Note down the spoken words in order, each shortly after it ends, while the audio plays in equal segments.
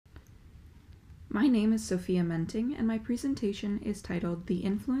My name is Sophia Menting, and my presentation is titled The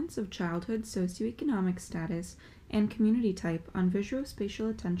Influence of Childhood Socioeconomic Status and Community Type on Visuospatial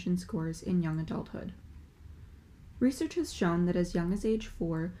Attention Scores in Young Adulthood. Research has shown that as young as age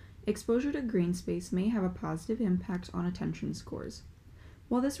 4, exposure to green space may have a positive impact on attention scores.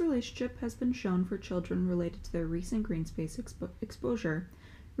 While this relationship has been shown for children related to their recent green space exposure,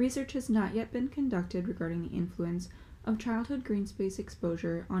 research has not yet been conducted regarding the influence of childhood green space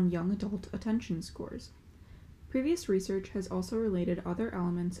exposure on young adult attention scores. Previous research has also related other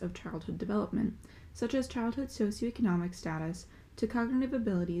elements of childhood development, such as childhood socioeconomic status, to cognitive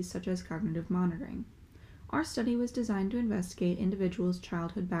abilities such as cognitive monitoring. Our study was designed to investigate individuals'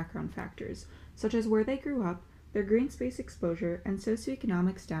 childhood background factors, such as where they grew up, their green space exposure, and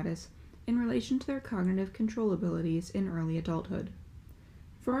socioeconomic status in relation to their cognitive control abilities in early adulthood.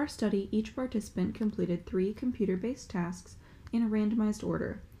 For our study, each participant completed 3 computer-based tasks in a randomized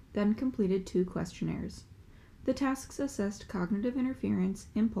order, then completed 2 questionnaires. The tasks assessed cognitive interference,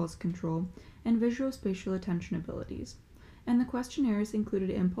 impulse control, and visuospatial attention abilities, and the questionnaires included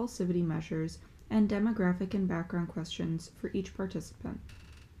impulsivity measures and demographic and background questions for each participant.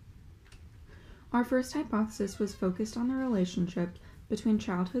 Our first hypothesis was focused on the relationship between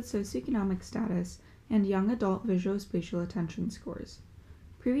childhood socioeconomic status and young adult visuospatial attention scores.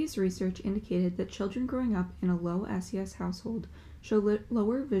 Previous research indicated that children growing up in a low-SES household show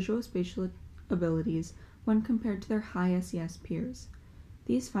lower visuospatial abilities when compared to their high-SES peers.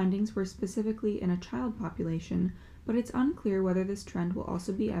 These findings were specifically in a child population, but it's unclear whether this trend will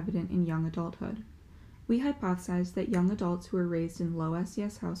also be evident in young adulthood. We hypothesized that young adults who are raised in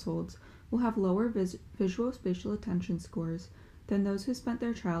low-SES households will have lower visuospatial attention scores than those who spent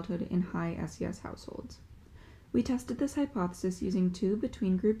their childhood in high-SES households. We tested this hypothesis using 2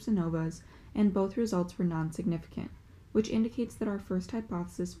 between-group ANOVAs, and both results were non-significant, which indicates that our first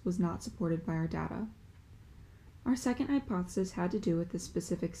hypothesis was not supported by our data. Our second hypothesis had to do with the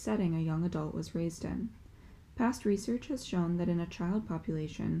specific setting a young adult was raised in. Past research has shown that in a child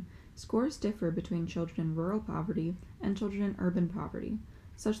population, scores differ between children in rural poverty and children in urban poverty,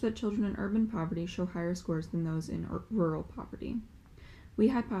 such that children in urban poverty show higher scores than those in rural poverty. We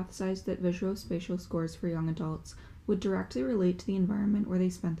hypothesized that visuospatial scores for young adults would directly relate to the environment where they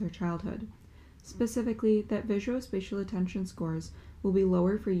spent their childhood. Specifically, that visuospatial attention scores will be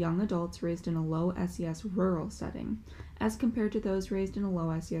lower for young adults raised in a low-SES rural setting, as compared to those raised in a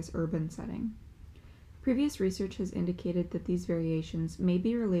low-SES urban setting. Previous research has indicated that these variations may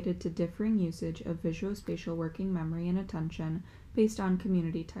be related to differing usage of visuospatial working memory and attention based on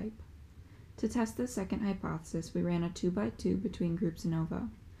community type. To test this second hypothesis, we ran a 2x2 between groups ANOVA.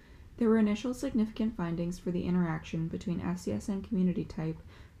 There were initial significant findings for the interaction between SES and community type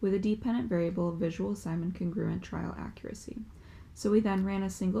with a dependent variable of visual assignment congruent trial accuracy. So we then ran a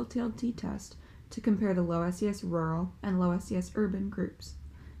single-tailed t-test to compare the low-SES rural and low-SES urban groups.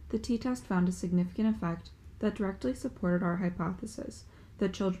 The t-test found a significant effect that directly supported our hypothesis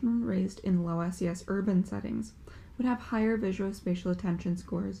that children raised in low-SES urban settings would have higher visuospatial attention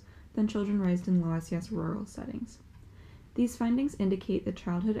scores than children raised in low-SES rural settings. These findings indicate that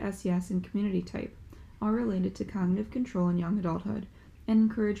childhood SES and community type are related to cognitive control in young adulthood and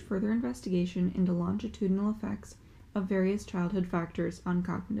encourage further investigation into longitudinal effects of various childhood factors on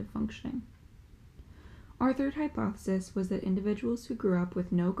cognitive functioning. Our third hypothesis was that individuals who grew up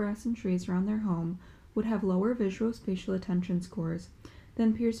with no grass and trees around their home would have lower visuospatial attention scores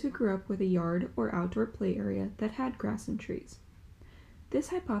than peers who grew up with a yard or outdoor play area that had grass and trees. This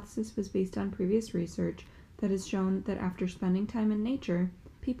hypothesis was based on previous research that has shown that after spending time in nature,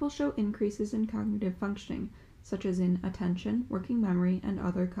 people show increases in cognitive functioning, such as in attention, working memory, and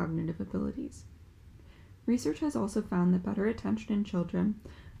other cognitive abilities. Research has also found that better attention in children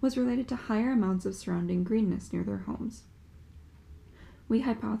was related to higher amounts of surrounding greenness near their homes. We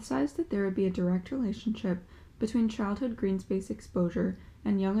hypothesized that there would be a direct relationship between childhood green space exposure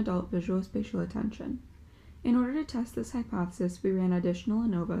and young adult visuospatial attention. In order to test this hypothesis, we ran additional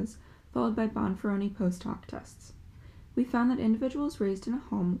ANOVAs, followed by Bonferroni post-hoc tests. We found that individuals raised in a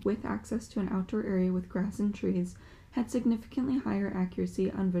home with access to an outdoor area with grass and trees had significantly higher accuracy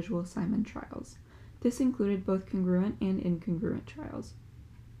on visual assignment trials. This included both congruent and incongruent trials.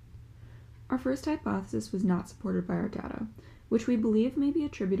 Our first hypothesis was not supported by our data, which we believe may be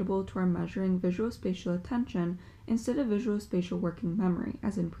attributable to our measuring visuospatial attention instead of visuospatial working memory,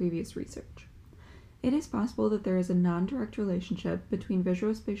 as in previous research. It is possible that there is a non-direct relationship between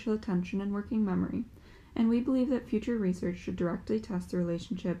visuospatial attention and working memory, and we believe that future research should directly test the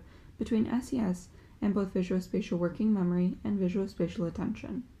relationship between SES and both visuospatial working memory and visuospatial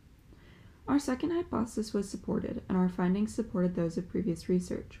attention. Our second hypothesis was supported, and our findings supported those of previous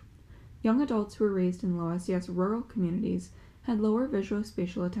research. Young adults who were raised in low-SES rural communities had lower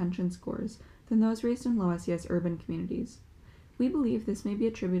visuospatial attention scores than those raised in low-SES urban communities. We believe this may be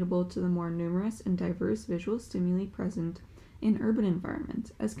attributable to the more numerous and diverse visual stimuli present in urban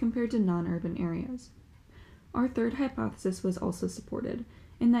environments as compared to non-urban areas. Our third hypothesis was also supported,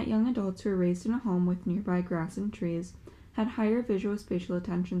 in that young adults who were raised in a home with nearby grass and trees had higher visuospatial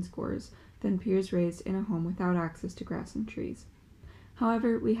attention scores than peers raised in a home without access to grass and trees.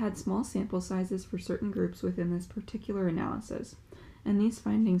 However, we had small sample sizes for certain groups within this particular analysis, and these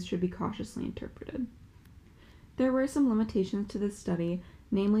findings should be cautiously interpreted. There were some limitations to this study,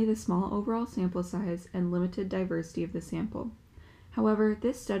 namely the small overall sample size and limited diversity of the sample. However,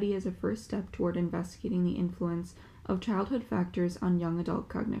 this study is a first step toward investigating the influence of childhood factors on young adult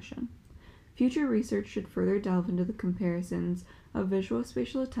cognition. Future research should further delve into the comparisons of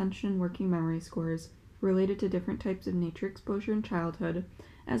visuospatial attention and working memory scores related to different types of nature exposure in childhood,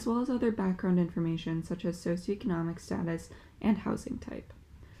 as well as other background information such as socioeconomic status and housing type.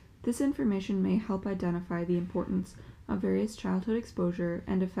 This information may help identify the importance of various childhood exposure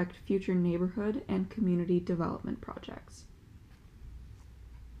and affect future neighborhood and community development projects.